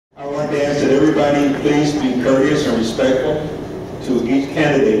like to ask that everybody please be courteous and respectful to each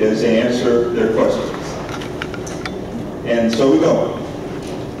candidate as they answer their questions. And so we go.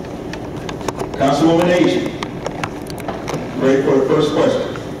 Councilwoman Agee, ready for the first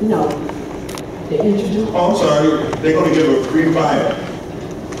question? No. They introduce. Oh, I'm sorry. They're going to give a brief bio.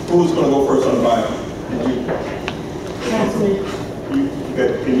 Who's going to go first on the bio? Councilman.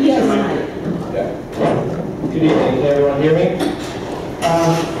 Can you Yes, Good evening. Can everyone hear me?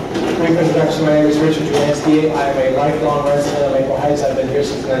 Brief introduction. My name is Richard Trojanski. I'm a lifelong resident of Maple Heights. I've been here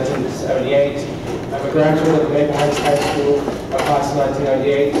since 1978. I'm a graduate of Maple Heights High School, class of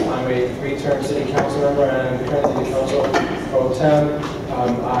 1998. I'm a three-term city council member and I'm currently the council pro tem.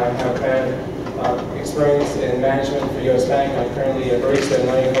 I have had experience in management for U.S. Bank. I'm currently a barista and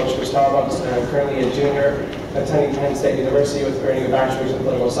learning coach for Starbucks, and I'm currently a junior attending Penn State University with earning a bachelor's in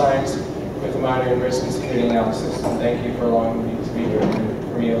political science with a minor in risk and security analysis. And thank you for allowing me to be here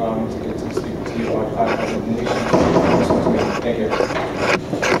and for me allowing me to get to speak to you on a platform of the nation. Thank you.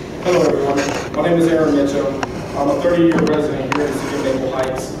 Hello everyone, my name is Aaron Mitchell. I'm a 30-year resident here in the city of Maple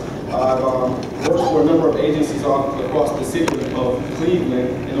Heights. I've worked for a number of agencies across the city of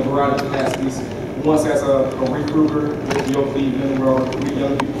Cleveland in a variety of capacities. Once as a recruiter with the Cleveland, where I recruit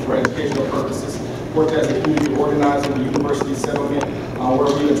young people for educational purposes. Worked as a community organizer in the university settlement,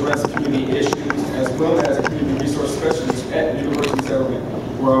 where we address community issues, as well as a community resource specialist at the university settlement,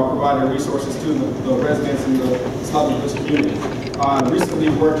 where I provided resources to the residents in the Southern community. I recently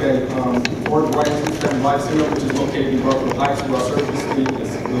worked at Fort Brighton Family Life Center, which is located in Garfield Heights, where I serve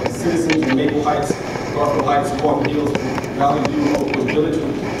the citizens in Maple Heights, Garfield Heights, Walton Hills, Valley View, Oakwood Village,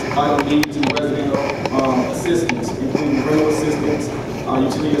 with vital needs and resident assistance, including rental assistance,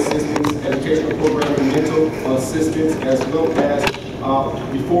 utility assistance, educational program and mental assistance, as well as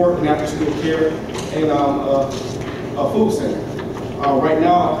before and after school care, and a food center. Right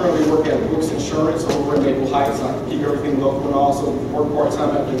now, I currently work at Brooks Insurance over in Maple Heights. I keep everything local, and I also work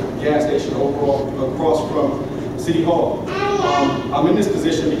part-time at the gas station overall across from City Hall. I'm in this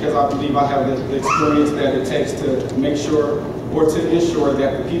position because I believe I have the experience that it takes to make sure or to ensure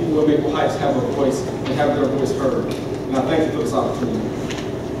that the people of Maple Heights have a voice and have their voice heard. And I thank you for this opportunity.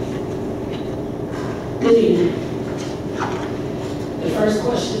 Good evening. The first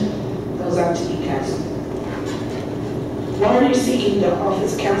question goes out to you, Council. Why are you seeking the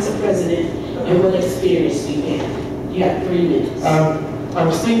office of Council President, and what experience do you have? You have 3 minutes.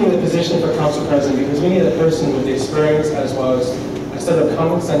 I'm seeking the position for Council President because we need a person with experience as well as a set of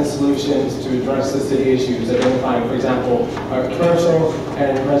common sense solutions to address the city issues, identifying, for example, commercial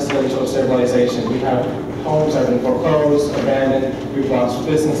and residential stabilization. We have homes that have been foreclosed, abandoned, we've lost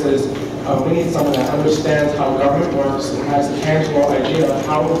businesses. We need someone that understands how government works and has a tangible idea of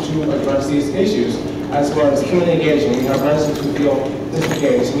how to address these issues, as well as community engagement. We have residents who feel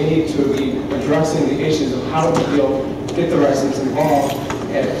disengaged. We need to be addressing the issues of how to get the residents involved,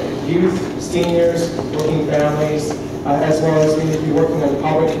 youth, seniors, working families, as well as we need to be working on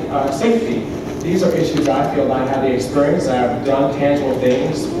public safety. These are issues that I feel that I have the experience, I have done tangible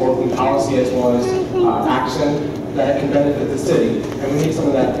things, working policy as well as action that can benefit the city. And we need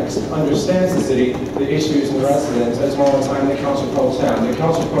someone that understands the city, the issues and the residents, as well as I'm the council pro tem. The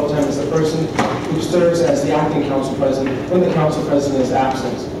council pro tem is the person who serves as the acting council president when the council president is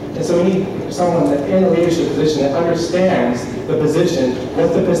absent. And so we need someone that in a leadership position that understands the position,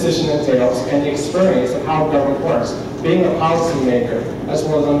 what the position entails, and the experience of how government works, being a policymaker, as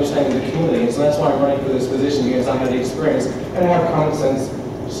well as understanding the community. And so that's why I'm running for this position, because I have the experience and I have common sense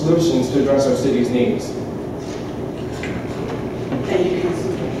solutions to address our city's needs. Thank you,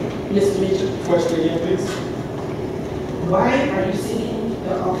 Councilman. Mr. Mitchell. Question again, please. Why are you seeking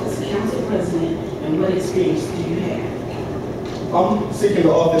the office of Council President, and what experience do you have? I'm seeking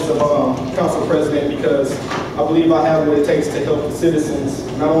the office of Council President because I believe I have what it takes to help the citizens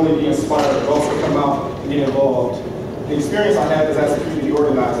not only be inspired, but also come out and get involved. The experience I have is as a community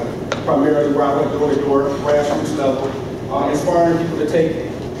organizer, primarily where I went door to door, grassroots level, inspiring people to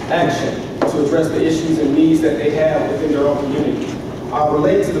take action to address the issues and needs that they have within their own community. I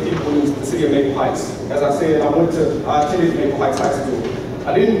relate to the people in the city of Maple Heights. As I said, I attended Maple Heights High School.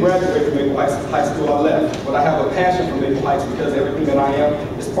 I didn't graduate from Maple Heights High School, I left, but I have a passion for Maple Heights because everything that I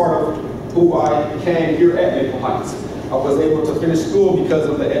am is part of who I became here at Maple Heights. I was able to finish school because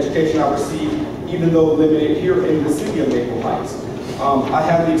of the education I received, even though limited here in the city of Maple Heights. I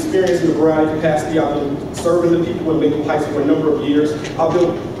have the experience in a variety of capacity. I've been serving the people in Maple Heights for a number of years. I've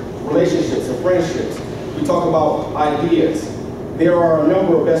built relationships and friendships. We talk about ideas. There are a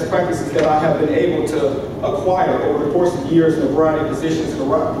number of best practices that I have been able to acquire over the course of years in a variety of positions in a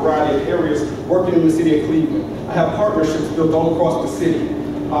variety of areas working in the city of Cleveland. I have partnerships built all across the city.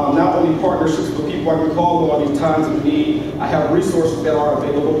 not only partnerships with people I can call on in times of need. I have resources that are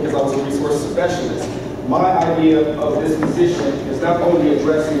available because I was a resource specialist. My idea of this position is not only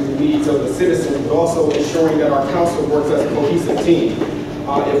addressing the needs of the citizens, but also ensuring that our council works as a cohesive team.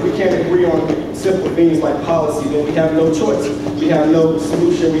 If we can't agree on simple things like policy, then we have no choice. We have no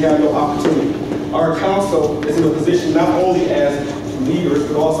solution, we have no opportunity. Our council is in a position not only as leaders,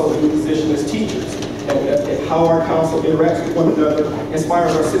 but also in a position as teachers. And how our council interacts with one another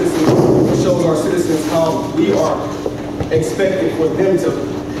inspires our citizens and shows our citizens how we are expected for them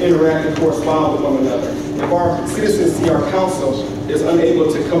to interact and correspond with one another. If our citizens see our council is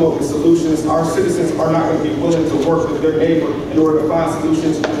unable to come up with solutions, our citizens are not going to be willing to work with their neighbor in order to find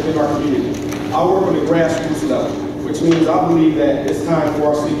solutions within our community. I work on the grassroots level, which means I believe that it's time for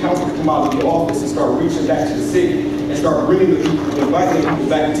our city council to come out of the office and start reaching back to the city and start bringing the people, inviting the people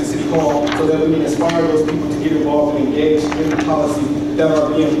back into City Hall so that we can inspire those people to get involved and engage in the policies that are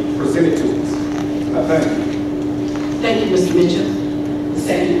being presented to us. Thank you. Thank you, Mr. Mitchell. The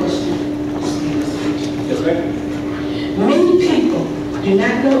second question. Yes, ma'am. Many people do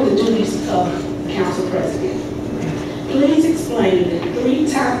not know the duties of the council president. Please explain the 3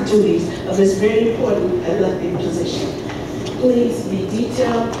 top duties of this very important elected position. Please be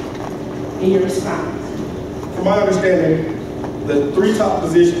detailed in your response. From my understanding, the 3 top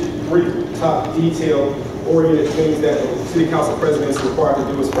detail-oriented things that the city council president is required to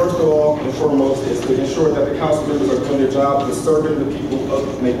do is, first of all and foremost, is to ensure that the council members are doing their job of serving the people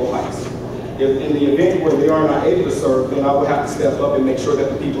of Maple Heights. If in the event where they are not able to serve, then I would have to step up and make sure that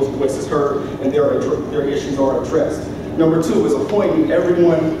the people's voice is heard and their issues are addressed. Number 2 is appointing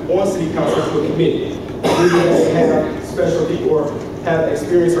everyone on city council to a committee. They have specialty or have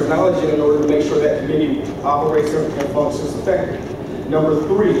experience or knowledge in order to make sure that committee operates and functions effectively. Number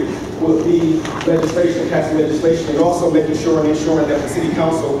 3 would be legislation, passing legislation, and also making sure and ensuring that the city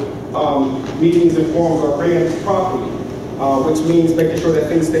council meetings and forums are ran properly, which means making sure that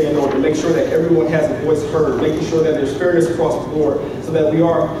things stay in order, make sure that everyone has a voice heard, making sure that there's fairness across the board, so that we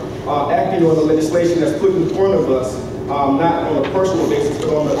are acting on the legislation that's put in front of us, not on a personal basis,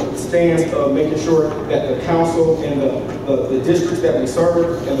 but on the stance of making sure that the council and the districts that we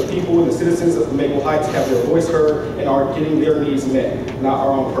serve and the people and the citizens of Maple Heights have their voice heard and are getting their needs met, not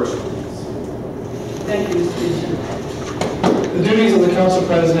our own personal needs. Thank you, Mr. Mitchell. The duties of the council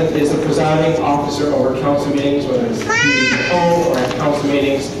president is the presiding officer over council meetings, whether it's meetings at home or at council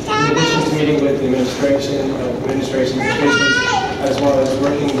meetings, in addition to meeting with the administration officials, as well as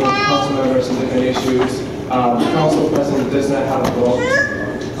working with council members on different issues. The council president does not have a vote.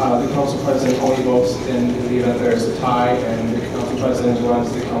 The council president only votes in the event there is a tie, and the council president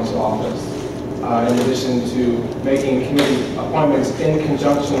runs the council office. In addition to making committee appointments in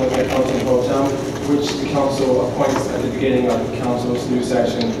conjunction with the council pro tem, which the council appoints at the beginning of the council's new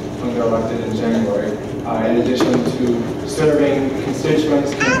session when they're elected in January. In addition to serving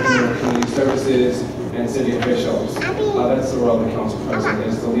constituents, community services, and city officials. That's the role of the council president,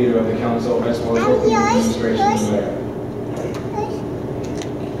 is the leader of the council, as well as working with the administration and the mayor.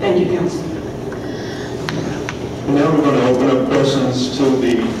 Thank you, Councilman. Now we're going to open up questions to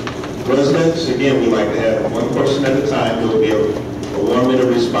the residents. Again, we like to have 1 question at a time. There will be a 1-minute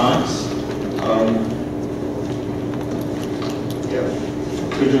response.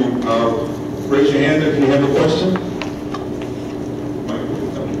 Could you raise your hand if you have a question?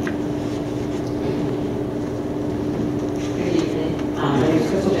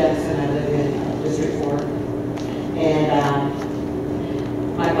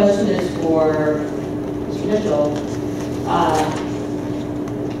 My question is for Mr. Mitchell.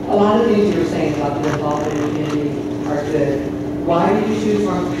 A lot of things you were saying about the involvement in the community are good. Why did you choose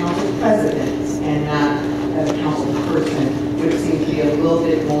one council president and not as a council person, which seems to be a little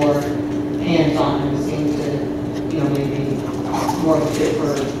bit more hands-on and seems to, maybe more of a fit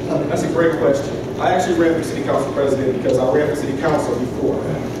for something? That's a great question. I actually ran for city council president because I ran for city council before.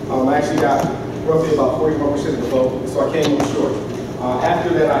 I actually got roughly about 41% of the vote, so I came in short. After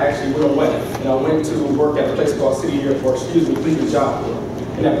that, I actually went away, and I went to work at a place called Cleveland Job Corps.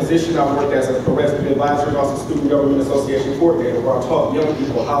 In that position, I worked as a resident advisor and also student government association coordinator, where I taught young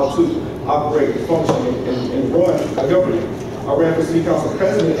people how to operate, function, and run a government. I ran for city council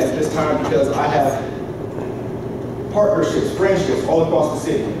president at this time because I have partnerships, friendships all across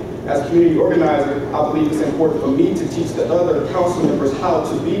the city. As a community organizer, I believe it's important for me to teach the other council members how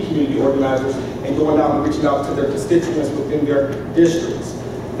to be community organizers and going out and reaching out to their constituents within their districts.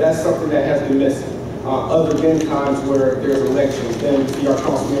 That's something that has been missing. Other than times where there's elections, then we see our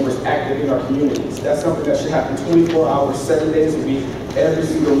council members active in our communities. That's something that should happen 24 hours, 7 days a week, every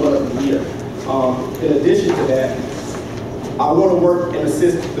single month of the year. In addition to that, I want to work and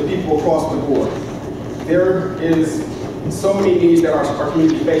assist the people across the board. There is so many needs that our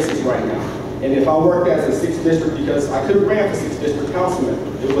community faces right now. And if I worked as a 6th district, because I could have ran for 6th district councilman,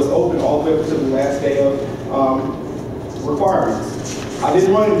 it was open all the way up to the last day of requirements. I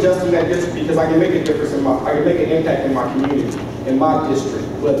didn't run just in that district because I can make a difference I can make an impact in my community, in my district,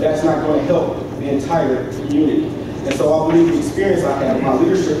 but that's not going to help the entire community. And so I believe the experience I have, my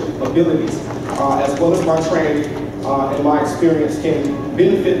leadership abilities, as well as my training and my experience can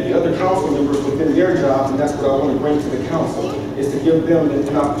benefit the other council members within their jobs, and that's what I want to bring to the council, is to give them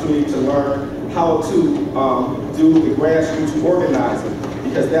an opportunity to learn how to do the grassroots organizing,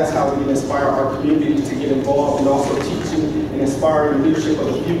 because that's how we can inspire our community to get involved, and also teaching and inspiring the leadership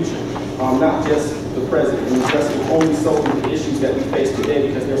of the future, not just the present, and addressing only solely the issues that we face today,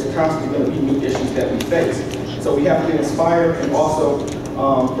 because there's constantly going to be new issues that we face. So we have to inspire and also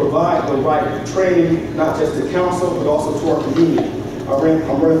provide the right training, not just to council, but also to our community.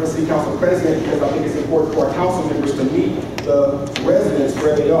 I'm running for city council president because I think it's important for our council members to meet the residents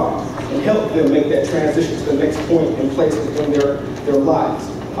where they are and help them make that transition to the next point and place within their lives.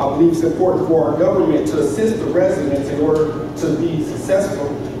 I believe it's important for our government to assist the residents in order to be successful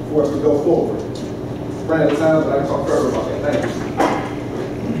for us to go forward. Ran out of time, but I can talk further about that. Thank you.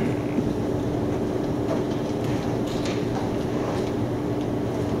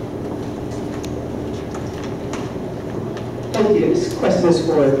 Thank you. This question is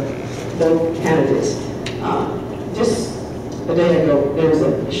for both candidates. Just a day ago, there was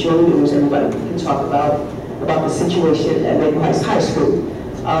a show in the news everybody can talk about the situation at Maple Heights High School.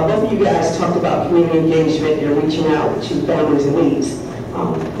 Both of you guys talked about community engagement and reaching out to families in needs.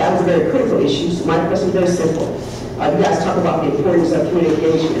 That was a very critical issue, so my question is very simple. You guys talk about the importance of community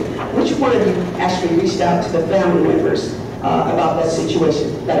engagement. Which one of you actually reached out to the family members about that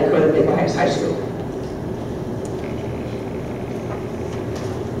situation that occurred at Maple Heights High School?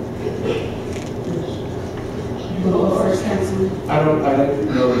 I don't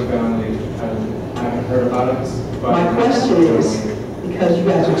know the family. I haven't heard about it. But my question is, because you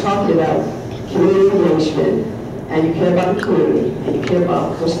guys are talking about community engagement, and you care about the community, and you care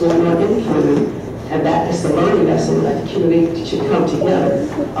about what's going on in the community, and that is the learning lesson that the community should come together.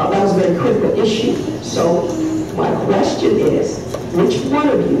 That was a very critical issue. So my question is, which one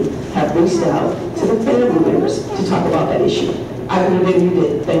of you have reached out to the family members to talk about that issue? I believe you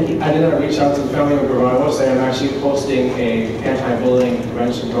did. Thank you. I did not reach out to the family member, but I will say I'm actually hosting a anti-bullying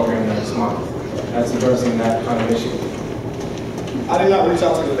prevention program next month. That's addressing that kind of issue. I did not reach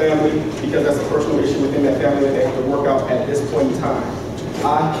out to the family because that's a personal issue within that family that they have to work out at this point in time.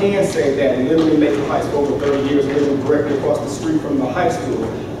 I can say that literally Maple Heights for over 30 years, living directly across the street from the high school.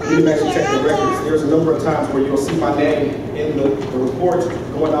 You can actually check the records. There's a number of times where you'll see my name in the reports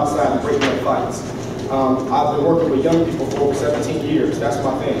going outside and breaking up fights. I've been working with young people for over 17 years. That's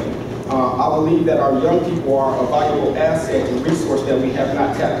my thing. I believe that our young people are a valuable asset and resource that we have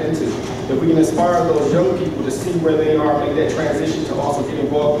not tapped into. If we can inspire those young people to see where they are, make that transition to also get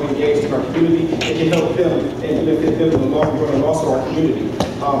involved and engaged in our community, it can help them and benefit them in the long run and also our community.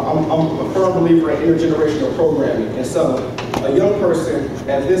 I'm a firm believer in intergenerational programming. And so a young person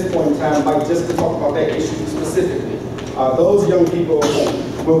at this point in time, like just to talk about that issue specifically, those young people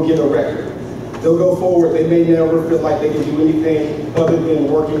will get a record. They'll go forward. They may never feel like they can do anything other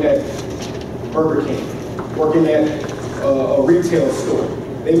than working at Burger King, working at a retail store.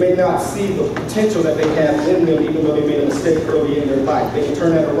 They may not see the potential that they have in them, even though they made a mistake early in their life. They can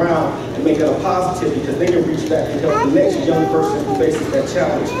turn that around and make that a positive because they can reach back and help the next young person who faces that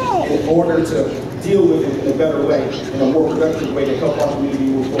challenge in order to deal with it in a better way, in a more productive way to help our community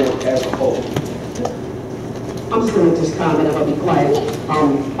move forward as a whole. I'm just going to just comment, I'm going to be quiet.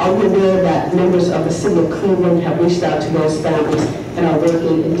 Are we aware that members of the city of Cleveland have reached out to those families and are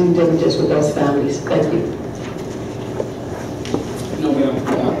working in due diligence with those families? Thank you. No, ma'am.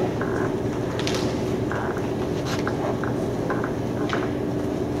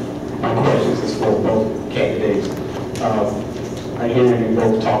 My questions is for both candidates. I hear you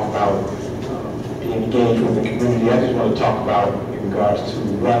both talk about being engaged with the community. I just want to talk about in regards to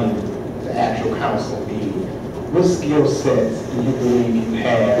running the actual council meeting. What skill sets do you believe you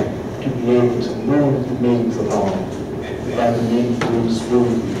have to be able to move the meetings along, to have the meetings move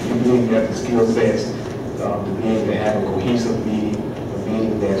smoothly? Do you believe you have the skill sets to be able to have a cohesive meeting, a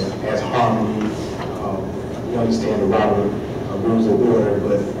meeting that has harmony? You understand the rules of order,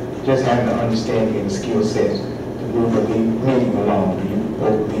 but just having the understanding and the skill sets to move the meeting along. Do you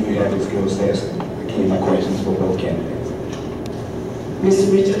both believe you have the skill sets? Again, my questions for both candidates.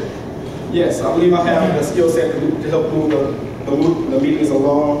 Mr. Richard? Yes, I believe I have the skill set to help move the meetings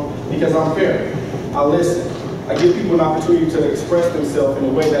along because I'm fair. I listen. I give people an opportunity to express themselves in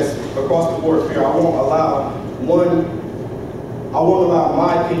a way that's across the board fair. I won't allow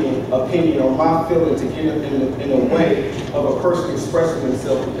my opinion or my feeling to get in the way of a person expressing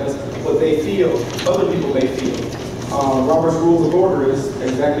themselves, because what they feel, other people may feel. Robert's Rules of Order is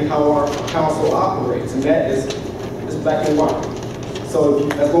exactly how our council operates, and that is black and white. So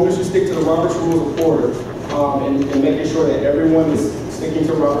as long as you stick to the Robert's Rules of Order and making sure that everyone is sticking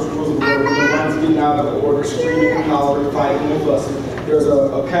to Robert's Rules of Order, the ones getting out of the order, screaming and hollering, fighting and fussing, there's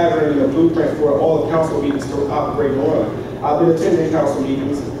a pattern and a blueprint for all the council meetings to operate and run. I've been attending council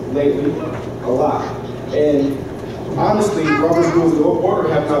meetings lately a lot, and honestly, Robert's Rules of Order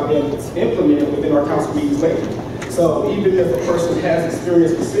have not been implemented within our council meetings lately. So even if a person has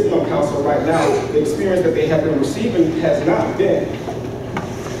experience with sitting on council right now, the experience that they have been receiving has not been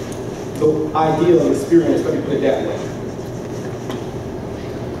the ideal experience, let me put it that way.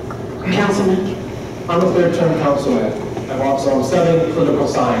 Councilman? I'm a third-term councilman. I'm studying political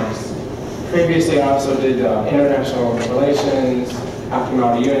science. Previously, I also did international relations,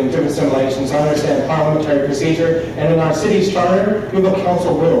 African Union, different simulations. I understand parliamentary procedure, and in our city's charter, we have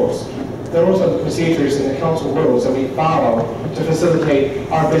council rules. Those are the procedures in the council rules that we follow to facilitate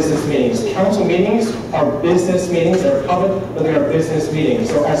our business meetings. Council meetings are business meetings. They're public, but they are business meetings.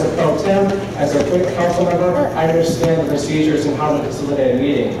 So as a pro tem, as a quick council member, I understand the procedures and how to facilitate a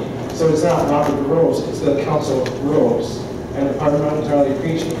meeting. So it's not Robert the rules, it's the council rules and the parliamentary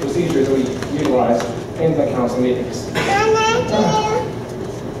procedures that we utilize in the council meetings. I'm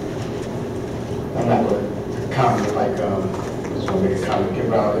not going to comment like just want to make a comment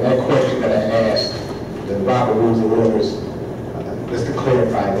about that question that I asked, the Robert Rules of Orders. Just to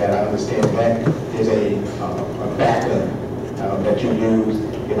clarify that, I understand that is a backup that you use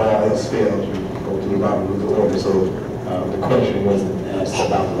if all else fails. You go to the Robert Rules of Order. So the question wasn't asked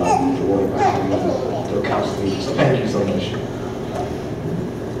about the Robert Rules of Order, but how to the council meeting. So thank you so much.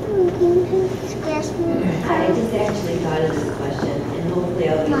 I just actually thought of this question, and hopefully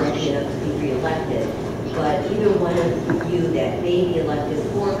I'll be lucky enough to be reelected. But either one of you that may be elected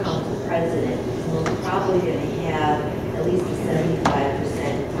for council president is most probably going to have at least a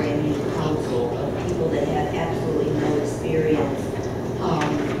 75% brand new council of people that have absolutely no experience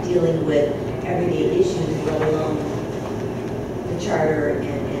dealing with everyday issues, let alone the charter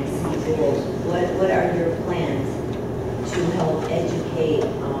and city rules. What are your plans to help educate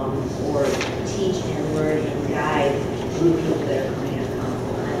or teach and learn and guide new people that are coming out of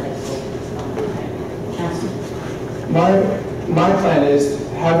council? And I'd like to focus on that. My plan is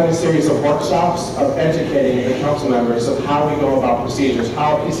having a series of workshops of educating the council members of how we go about procedures,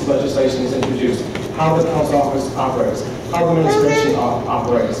 how a piece of legislation is introduced, how the council office operates, how the administration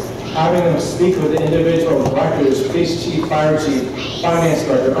operates, having them speak with the individual directors, police chief, fire chief, finance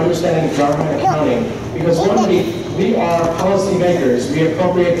director, understanding government accounting, because we are policy makers. We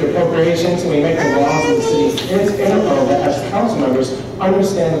appropriate the appropriations and we make the laws in the city. And it's integral that as council members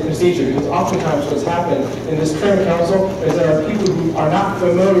understand the procedure, because oftentimes what's happened in this current council is there are people who are not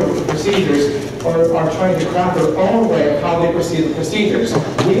familiar with the procedures or are trying to craft their own way of how they perceive the procedures.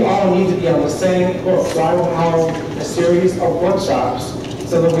 We all need to be on the same book. So I will have a series of workshops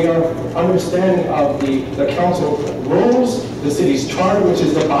so that we are understanding of the council rules, the city's charter, which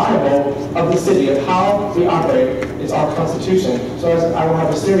is the Bible of the city, of how we operate. It's our constitution. So I will have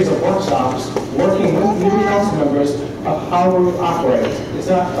a series of workshops working with new council members of how we operate. It's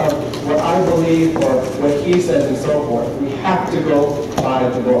not what I believe or what he says and so forth. We have to go by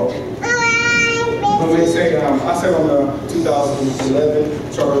the book. When they say, I sat on the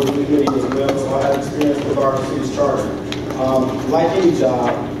 2011 charter review committee as well, so I have experience with our city's charter. Like any job,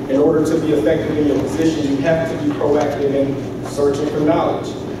 in order to be effective in your position, you have to be proactive in searching for knowledge.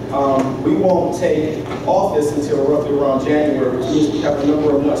 We won't take office until roughly around January, which means we have a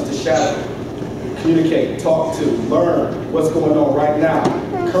number of months to shadow, communicate, talk to, learn what's going on right now,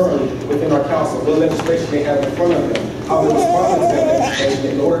 currently within our council, what legislation they have in front of them, how they respond to that legislation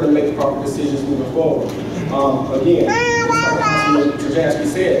in order to make proper decisions moving forward. Again, just like Councilman Trojanski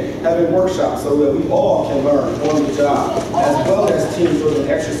said, having workshops so that we all can learn on the job, as well as team-building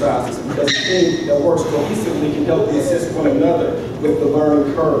exercises, because a team that works cohesively can help and assist one another with the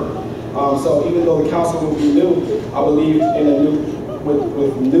learning curve. So even though the council will be new, I believe in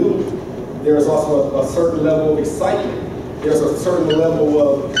with new, there's also a certain level of excitement. There's a certain level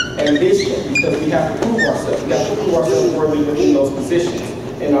of ambition, because we have to prove ourselves. We have to prove ourselves worthy within those positions.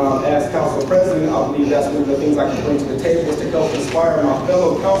 And as council president, I believe that's one of the things I can bring to the table, is to help inspire my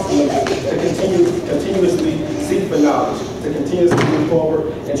fellow council members to continuously seek for knowledge, to continuously move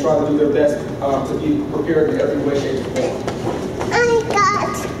forward and try to do their best to be prepared in every way, shape, or form.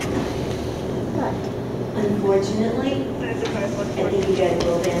 Unfortunately, I think you guys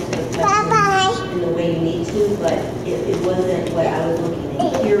both answered the question in the way you need to, but it wasn't what I was looking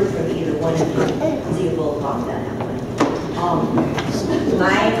to hear from either one of you, so you both talked on that one.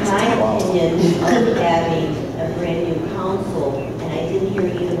 My opinion of having a brand new council, and I didn't hear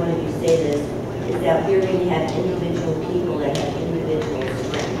either one of you say this, is that we're going to have individual people that have individual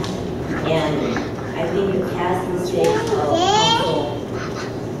strengths. And I think the past mistake of council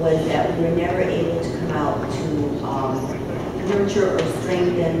was that we were never able to come out to nurture or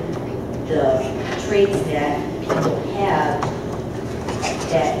strengthen the traits that people have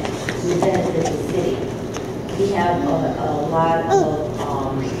that would benefit the city. We have a lot of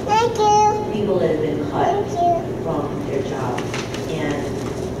people that have been cut from their jobs. And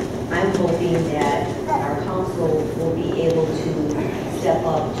I'm hoping that our council will be able to step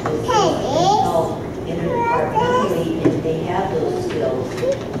up to the plate and help interdepartmentally if they have those skills,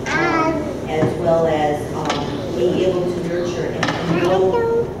 as well as being able to nurture and know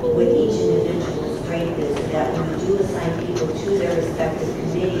what each individual's strength is, so that when we do assign people to their respective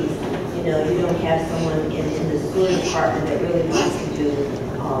committees, you know, you don't have someone in the school department that really wants to do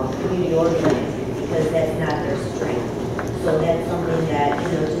community organizing, because that's not their strength. So that's something that, you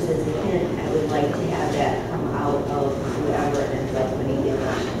know, just as a hint, I would like to have that come out of whoever ends up winning the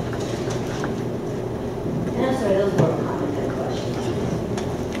election. And I'm sorry, those were comments and questions.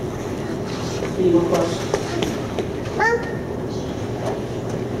 Any more questions?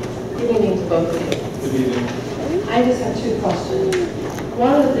 Good evening to both of you. Good evening. I just have two questions.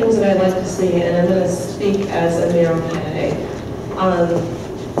 One of the things that I'd like to see, and I'm going to speak as a mayoral candidate,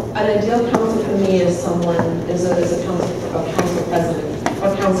 an ideal council for me is someone, is a council president,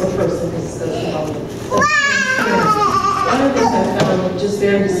 or council person, because one of the things I found just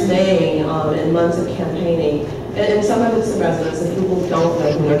very dismaying in months of campaigning, and some of it's the residents and people don't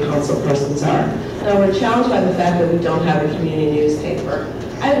know who their council persons are. Now, we're challenged by the fact that we don't have a community newspaper.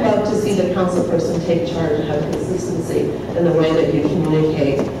 I'd love to see the council person take charge and have consistency in the way that you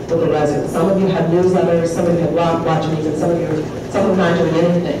communicate with the residents. Some of you have newsletters, some of you have watch meetings, some of you are not doing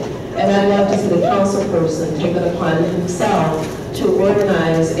anything. And I'd love to see the council person take it upon himself to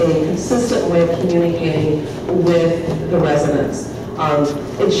organize a consistent way of communicating with the residents.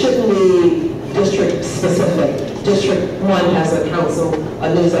 It shouldn't be district specific. District 1 has a council,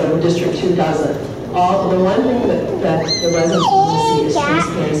 a newsletter, District 2 doesn't. The one thing that the residents want to see is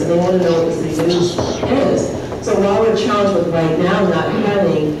transparency. They want to know what the city news is. So while we're challenged with right now not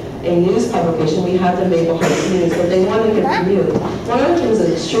having a news publication, we have the Maple Heights News, but they want to hear from you. One of the things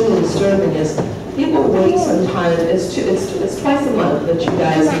that's extremely disturbing is people wait sometimes, it's twice a month that you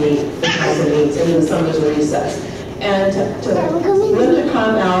guys meet, the council meets, and in the summer's recess. And for them to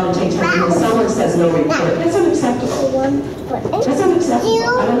come out and take time when someone says no report, that's unacceptable. That's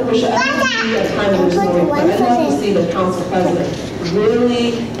unacceptable. I don't wish I would see a time when there's no report. I'd love to see the council president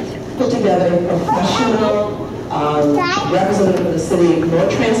really put together a professional representative of the city, more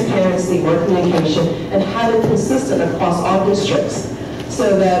transparency, more communication, and have it consistent across all districts,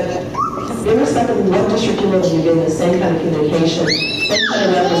 so that irrespective of what district you live in, you're getting the same kind of communication, same kind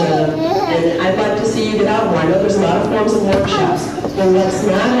of representative. And I'd like to see you get out more. I know there's a lot of forms of workshops, but what's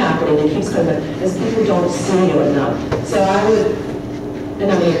not happening, it keeps coming, is people don't see you enough. So I would,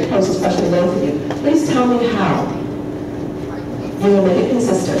 and I'm going to pose this question to both of you, please tell me how you will make it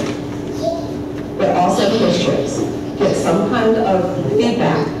consistent, but also districts get some kind of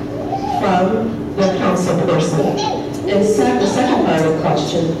feedback from their council person. And the second part of the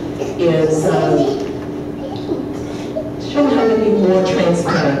question is, show me how to be more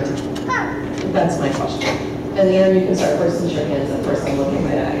transparent. That's my question. And Leanne, you can start first since your hands up first. I'm looking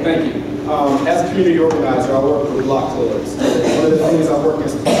right at you. Thank you. As a community organizer, I work with block clubs. One of the things I work in the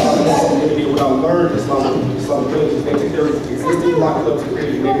community, what I learned is some villages, they take their existing block clubs and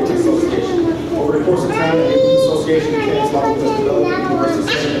create a neighborhood association. Over the course of time, the neighborhood association became Islamic Development University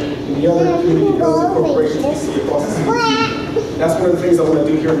Center and the other community development corporations we see across the city. That's one of the things I want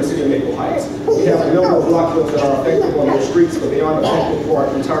to do here in the city of Maple Heights. We have a number of block clubs that are effective on their streets, but they aren't effective for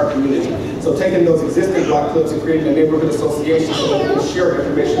our entire community. So taking those existing block clubs and creating a neighborhood association so that we can share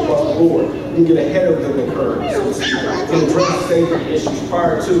information across the board, we can get ahead of the curve, so to speak, and address safety issues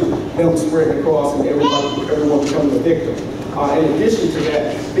prior to them spreading across and everyone becoming a victim. In addition to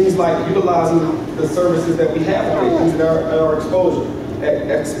that, things like utilizing the services that we have today, things that are exposure,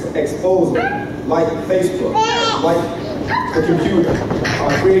 like Facebook, like the computer,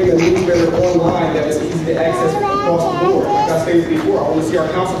 creating a newsletter online that is easy to access across the board. Like I stated before, I want to see our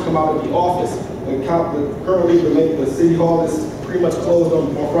council come out of the office. Currently, the city hall is pretty much closed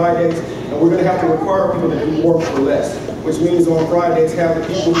on Fridays, and we're going to have to require people to do more for less, which means on Fridays have the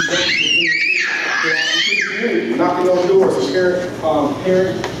people who don't knocking on doors,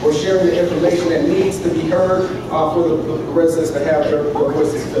 hearing or sharing the information that needs to be heard for the residents to have their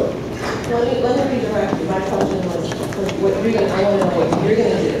voices felt. Let me redirect you. My question was, what you're gonna, I want to know what you're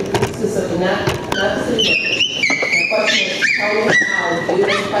going to do, specifically, not the city workers. My question is, tell me how you as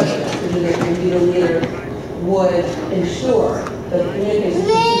president, and you the leader, would ensure that the communication is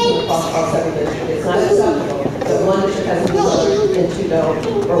consistent across all 7 districts. It's not acceptable that one district has a vote in Trudeau,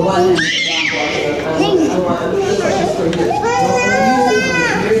 or one I want the questions for you.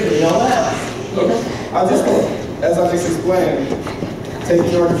 No one else. I just, as I just explained,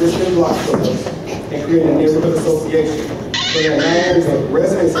 taking our existing block clubs and creating a neighborhood association so that now the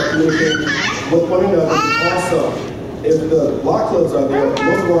residents are communicating with one another. Also, if the block clubs are there,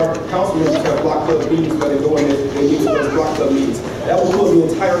 most of our council members have block club meetings where they go in and they meet those block club meetings. That will pull the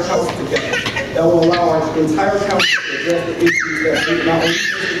entire council together. That will allow our entire council to address the issues that we not only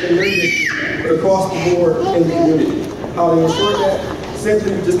in their district, but across the board in the community. How to ensure that?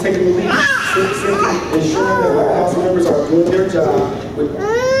 Simply just taking the lead. Simply ensuring that our council members are doing their job with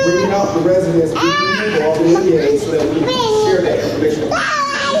bringing out the residents, being involved in the game so that we can share that information.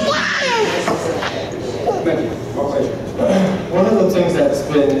 Thank you. My pleasure. One of the things that's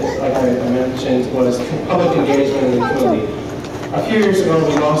been, like I mentioned, was public engagement in the community. A few years ago,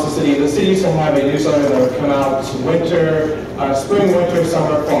 we launched the city. The city used to have a newsletter that would come out spring, winter,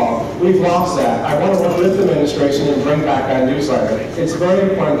 summer, fall. We've lost that. I want to work with the administration and bring back that newsletter. It's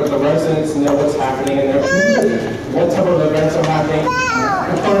very important that the residents know what's happening in their community, what type of events are happening,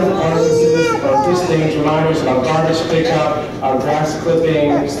 component ordinances, just things, reminders about garbage pickup, grass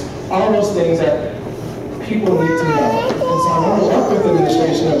clippings, all those things that people need to know. And so I want to work with the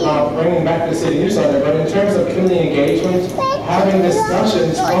administration about bringing back the city newsletter, but in terms of community engagement, having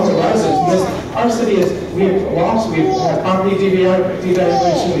discussions from the residents, because our city is, we've had property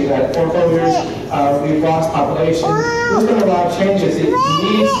devaluation, we've had foreclosures, we've lost population. There's been a lot of changes. The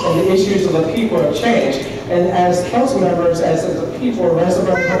needs and the issues of the people have changed. And as council members, as the people,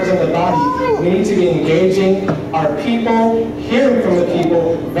 represent the body, we need to be engaging our people, hearing from the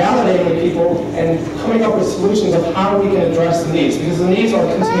people, validating the people, and coming up with solutions of how we can address the needs, because the needs are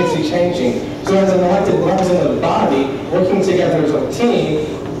continuously changing. So as an elected representative of the body, working together as a team,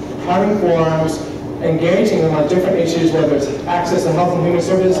 having forums, engaging them on different issues, whether it's access to health and human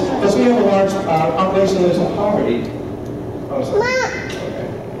services, because we have a large population that lives in poverty. Oh, sorry.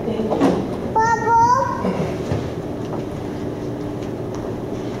 Okay.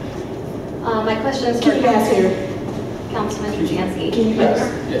 My question is for Councilman Trojanski.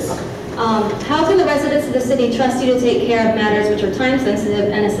 Yes. How can the residents of the city trust you to take care of matters which are time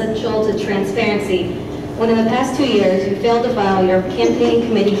sensitive and essential to transparency when in the past 2 years you failed to file your campaign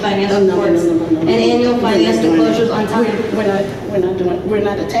committee finance reports and annual finance disclosures on time? We're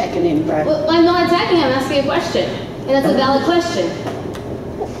not attacking anybody. Well, I'm not attacking, I'm asking a question. And it's a valid question.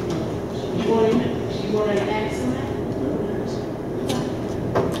 You want an answer?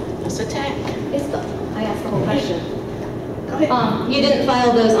 It's attack. I asked the whole question. Go ahead. You didn't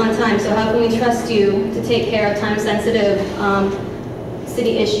file those on time, so how can we trust you to take care of time-sensitive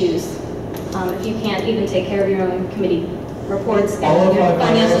city issues if you can't even take care of your own committee reports All of and your our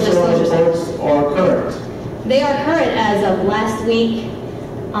financial disclosures? reports are current. They are current as of last week,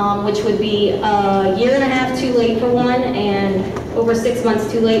 which would be a year and a half too late for one and over 6 months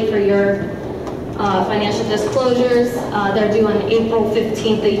too late for your financial disclosures. They're due on April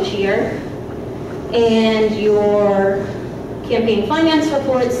 15th each year. And your campaign finance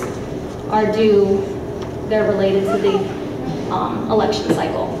reports are due, they're related to the election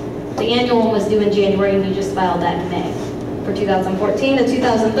cycle. The annual one was due in January and you just filed that in May for 2014. The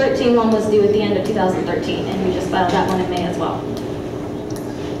 2013 one was due at the end of 2013 and you just filed that one in May as well.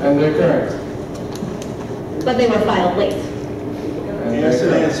 And they're current. But they were filed late. And Yes,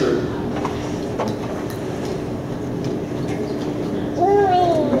 an answer.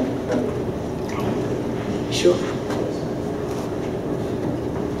 Sure.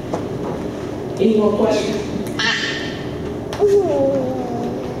 Any more questions?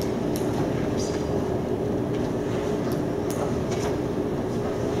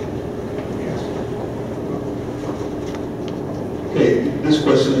 Okay, this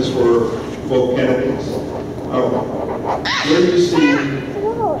question is for both candidates. Where do you see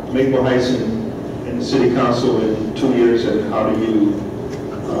Maple Heights in the city council in 2 years, and how do you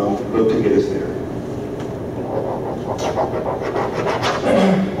look to get us there?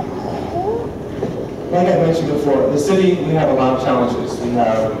 Like I mentioned before, the city, we have a lot of challenges.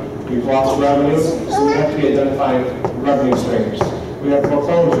 We've lost revenues, so we have to be identifying revenue streams. We have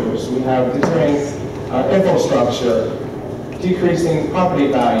foreclosures, we have deterring infrastructure, decreasing property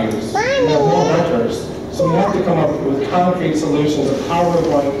values, we have more renters. So So we have to come up with concrete solutions of how we're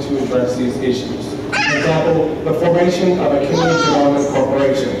going to address these issues. For example, the formation of a community development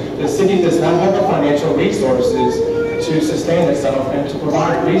corporation. The city does not have the financial resources to sustain itself and to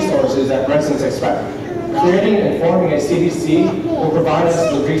provide resources that residents expect. Creating and forming a CDC will provide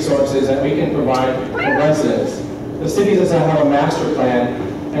us the resources that we can provide for residents. The city doesn't have a master plan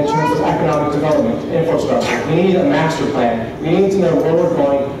in terms of economic development, infrastructure. We need a master plan. We need to know where we're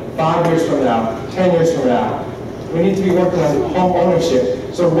going 5 years from now, 10 years from now. We need to be working on home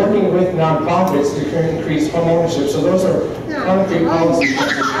ownership. So working with nonprofits to increase home ownership. So those are concrete policies that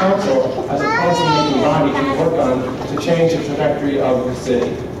the council, as a policy-making body, can work on to change the trajectory of the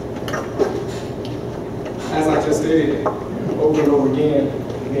city. As I just stated over and over again,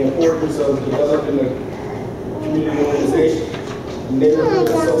 the importance of developing a community organization, neighborhood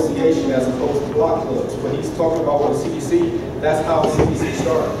association as opposed to block clubs. When he's talking about with the CDC, that's how CDC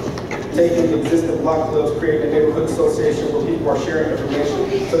started. Taking the existing block clubs, creating a neighborhood association where people are sharing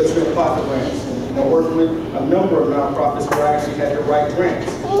information so that you can apply for grants. And working with a number of nonprofits where I actually had to write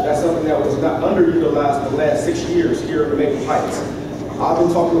grants. That's something that was not underutilized the last 6 years here in Maple Heights. I've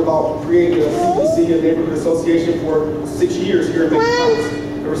been talking about creating a CDC, a neighborhood association, for 6 years here in Maple Heights,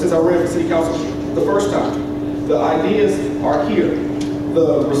 ever since I ran for city council the first time. The ideas are here.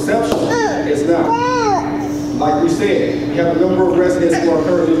 The reception is now. Like we said, we have a number of residents who are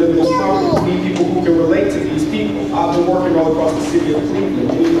currently living in poverty. We need people who can relate to these people. I've been working all across the city of Cleveland.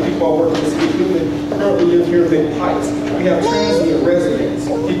 Many of the people I work in the city of Cleveland currently live here in Maple Heights. We have transient residents,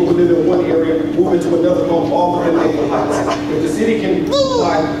 people who live in one area, move into another home, all within Maple Heights. If the city can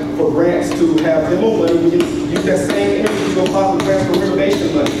apply for grants to have demo money, we can use that same energy to apply for grants for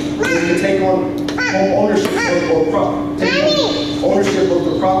renovation money. We can take on home ownership of ownership of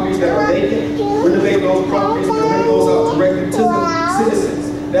the properties that are vacant, renovate those properties, and bring those out directly to the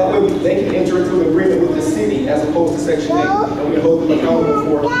citizens. That way they can enter into an agreement with the city as opposed to Section 8, and we can hold them accountable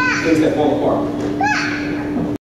for things that fall apart.